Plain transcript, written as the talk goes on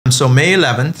So May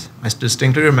 11th, I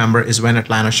distinctly remember, is when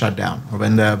Atlanta shut down, or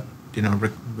when May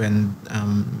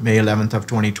 11th of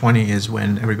 2020 is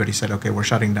when everybody said, okay, we're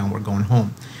shutting down, we're going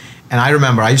home. And I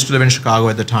remember, I used to live in Chicago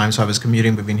at the time, so I was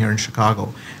commuting between here and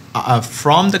Chicago.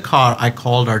 From the car, I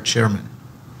called our chairman.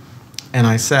 And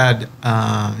I said,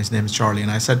 his name is Charlie,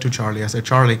 and I said to Charlie, I said,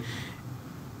 Charlie,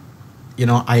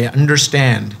 I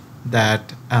understand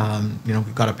that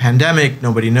we've got a pandemic,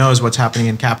 nobody knows what's happening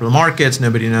in capital markets,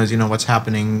 nobody knows what's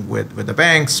happening with the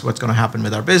banks, what's going to happen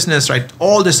with our business, right?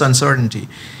 All this uncertainty.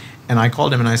 And I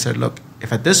called him and I said, look,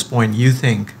 if at this point you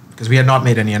think, because we had not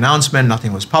made any announcement,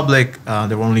 nothing was public,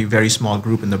 there were only a very small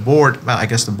group in the board, well, I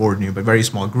guess the board knew, but very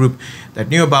small group that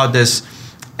knew about this.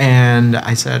 And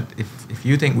I said, if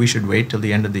you think we should wait till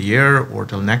the end of the year or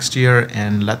till next year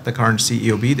and let the current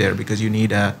CEO be there, because you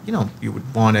need you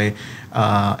would want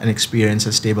an experienced,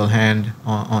 a stable hand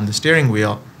on the steering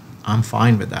wheel, I'm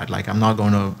fine with that. Like, I'm not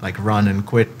going to run and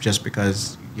quit just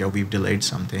because we've delayed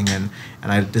something. And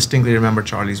I distinctly remember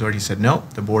Charlie's word. He said, no,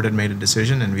 the board had made a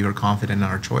decision and we were confident in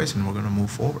our choice and we're going to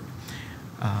move forward.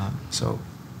 So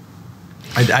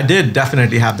I did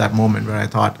definitely have that moment where I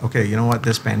thought, okay, you know what,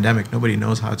 this pandemic, nobody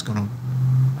knows how it's going to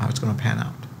pan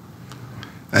out.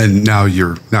 And now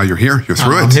you're here. You're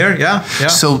through it. I'm here. Yeah.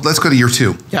 So let's go to year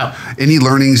 2. Yeah. Any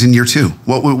learnings in year 2?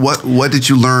 What did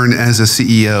you learn as a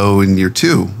CEO in year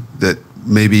 2 that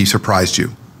maybe surprised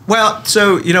you? Well,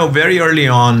 so very early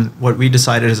on, what we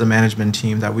decided as a management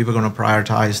team that we were going to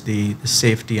prioritize the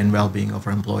safety and well-being of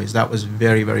our employees. That was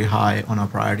very, very high on our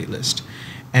priority list.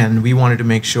 And we wanted to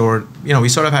make sure, we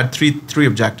sort of had three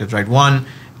objectives, right? One,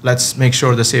 let's make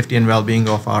sure the safety and well-being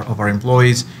of our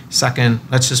employees. Second,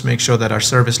 let's just make sure that our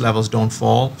service levels don't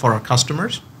fall for our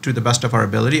customers to the best of our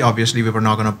ability. Obviously, we were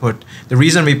not going to the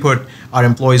reason we put our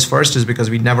employees first is because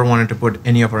we never wanted to put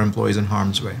any of our employees in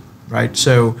harm's way, right?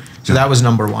 So that was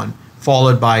number one,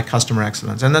 followed by customer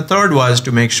excellence. And the third was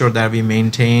to make sure that we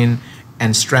maintain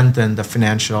and strengthen the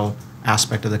financial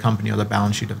aspect of the company, or the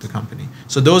balance sheet of the company.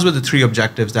 So those were the three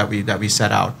objectives that we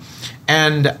set out.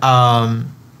 And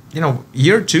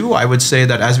year 2, I would say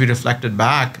that as we reflected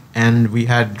back, and we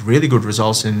had really good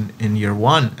results in year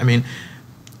 1. I mean,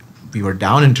 we were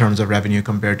down in terms of revenue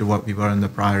compared to what we were in the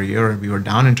prior year, and we were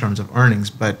down in terms of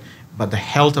earnings, but the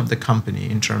health of the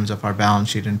company in terms of our balance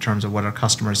sheet, in terms of what our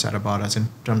customers said about us, in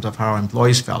terms of how our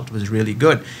employees felt, was really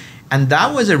good. And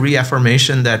that was a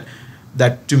reaffirmation that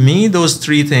to me, those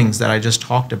 3 things that I just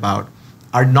talked about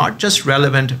are not just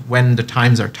relevant when the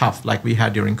times are tough, like we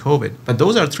had during COVID, but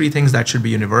those are 3 things that should be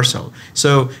universal.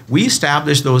 So we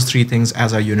established those 3 things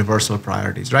as our universal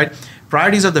priorities, right?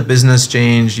 Priorities of the business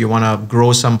change. You want to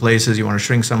grow some places, you want to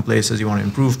shrink some places, you want to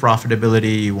improve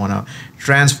profitability, you want to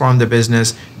transform the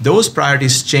business. Those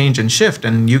priorities change and shift,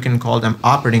 and you can call them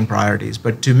operating priorities.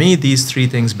 But to me, these 3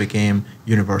 things became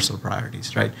universal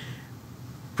priorities, right?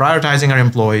 Prioritizing our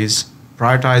employees,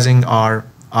 prioritizing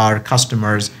our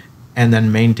customers, and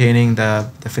then maintaining the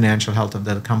financial health of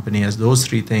the company, as those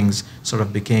 3 things sort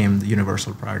of became the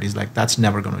universal priorities. Like, that's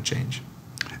never going to change.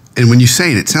 And when you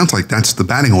say it, it sounds like that's the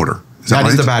batting order. That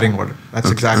right? is the batting order. That's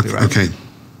exactly right. Okay.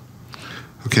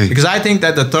 Because I think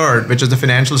that the third, which is the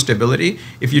financial stability,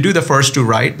 if you do the first 2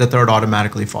 right, the third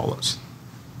automatically follows.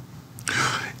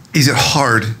 Is it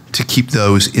hard to keep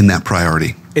those in that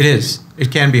priority? It is.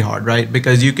 It can be hard, right?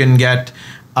 Because you can get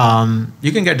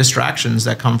distractions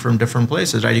that come from different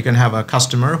places, right? You can have a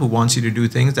customer who wants you to do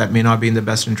things that may not be in the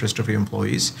best interest of your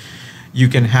employees. You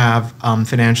can have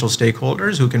financial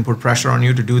stakeholders who can put pressure on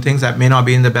you to do things that may not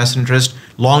be in the best interest,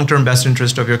 long-term best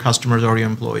interest of your customers or your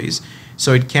employees.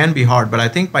 So it can be hard, but I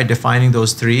think by defining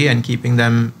those 3 and keeping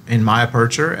them in my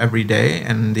aperture every day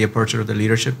and the aperture of the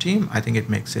leadership team, I think it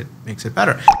makes it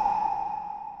better.